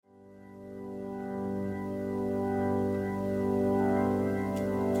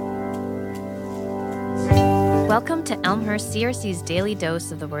Welcome to Elmhurst CRC's Daily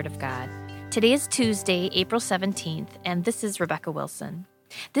Dose of the Word of God. Today is Tuesday, April 17th, and this is Rebekah Wilson.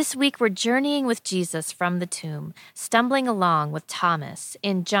 This week we're journeying with Jesus from the tomb, stumbling along with Thomas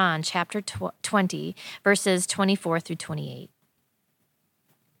in John chapter 20, verses 24 through 28.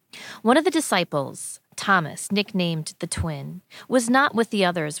 One of the disciples, Thomas, nicknamed the twin, was not with the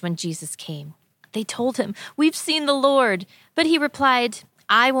others when Jesus came. They told him, "We've seen the Lord," but he replied,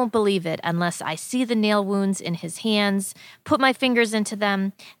 "I won't believe it unless I see the nail wounds in his hands, put my fingers into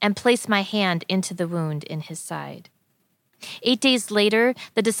them, and place my hand into the wound in his side." 8 days later,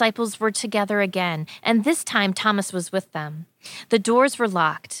 the disciples were together again, and this time Thomas was with them. The doors were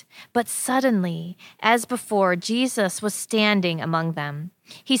locked, but suddenly, as before, Jesus was standing among them.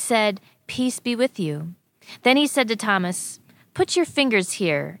 He said, "Peace be with you." Then he said to Thomas, "Put your fingers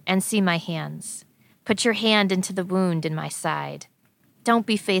here and see my hands. Put your hand into the wound in my side. Don't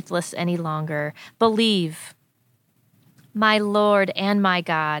be faithless any longer. Believe." "My Lord and my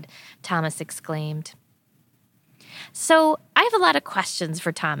God," Thomas exclaimed. So I have a lot of questions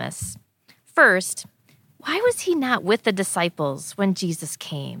for Thomas. First, why was he not with the disciples when Jesus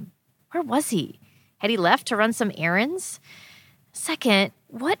came? Where was he? Had he left to run some errands? Second,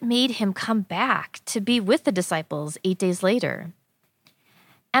 what made him come back to be with the disciples 8 days later?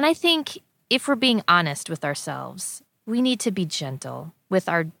 And I think if we're being honest with ourselves, we need to be gentle with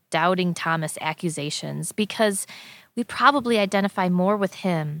our doubting Thomas accusations because we probably identify more with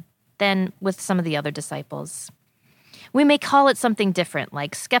him than with some of the other disciples. We may call it something different,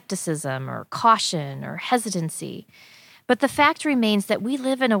 like skepticism or caution or hesitancy, but the fact remains that we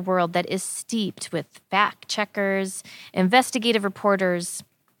live in a world that is steeped with fact checkers, investigative reporters,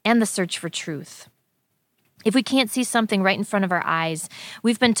 and the search for truth. If we can't see something right in front of our eyes,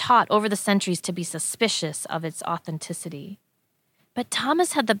 we've been taught over the centuries to be suspicious of its authenticity. But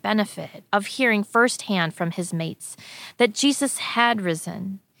Thomas had the benefit of hearing firsthand from his mates that Jesus had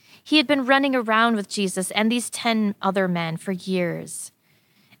risen. He had been running around with Jesus and these 10 other men for years.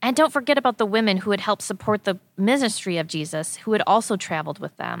 And don't forget about the women who had helped support the ministry of Jesus, who had also traveled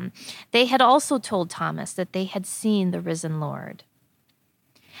with them. They had also told Thomas that they had seen the risen Lord.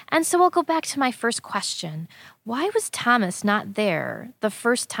 And so I'll go back to my first question. Why was Thomas not there the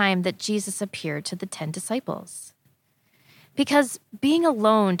first time that Jesus appeared to the 10 disciples? Because being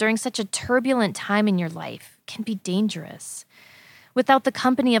alone during such a turbulent time in your life can be dangerous. Without the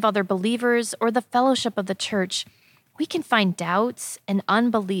company of other believers or the fellowship of the church, we can find doubts and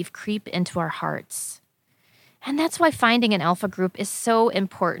unbelief creep into our hearts. And that's why finding an Alpha group is so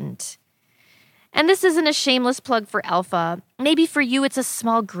important. And this isn't a shameless plug for Alpha. Maybe for you it's a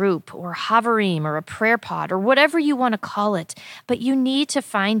small group or Havarim or a prayer pod or whatever you want to call it, but you need to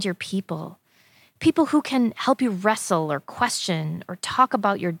find your people. People who can help you wrestle or question or talk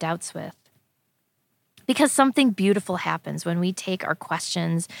about your doubts with. Because something beautiful happens when we take our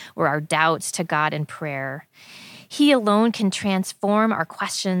questions or our doubts to God in prayer. He alone can transform our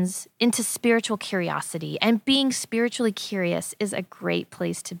questions into spiritual curiosity, and being spiritually curious is a great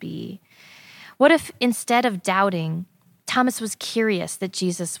place to be. What if instead of doubting, Thomas was curious that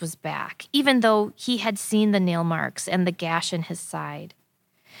Jesus was back, even though he had seen the nail marks and the gash in his side?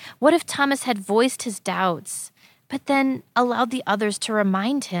 What if Thomas had voiced his doubts, but then allowed the others to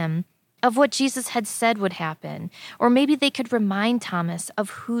remind him of what Jesus had said would happen? Or maybe they could remind Thomas of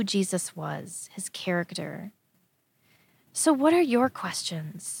who Jesus was, his character. So what are your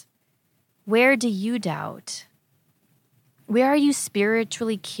questions? Where do you doubt? Where are you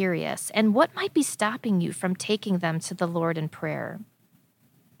spiritually curious? And what might be stopping you from taking them to the Lord in prayer?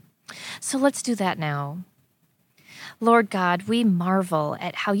 So let's do that now. Lord God, we marvel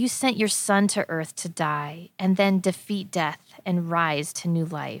at how you sent your Son to earth to die and then defeat death and rise to new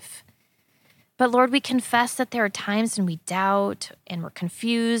life. But Lord, we confess that there are times when we doubt and we're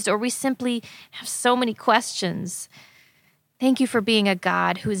confused, or we simply have so many questions. Thank you for being a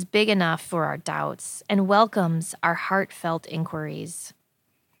God who is big enough for our doubts and welcomes our heartfelt inquiries.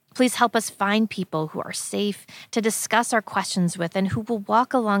 Please help us find people who are safe to discuss our questions with and who will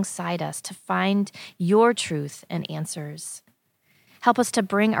walk alongside us to find your truth and answers. Help us to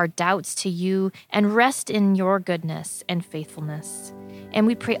bring our doubts to you and rest in your goodness and faithfulness. And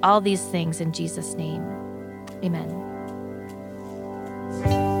we pray all these things in Jesus' name. Amen.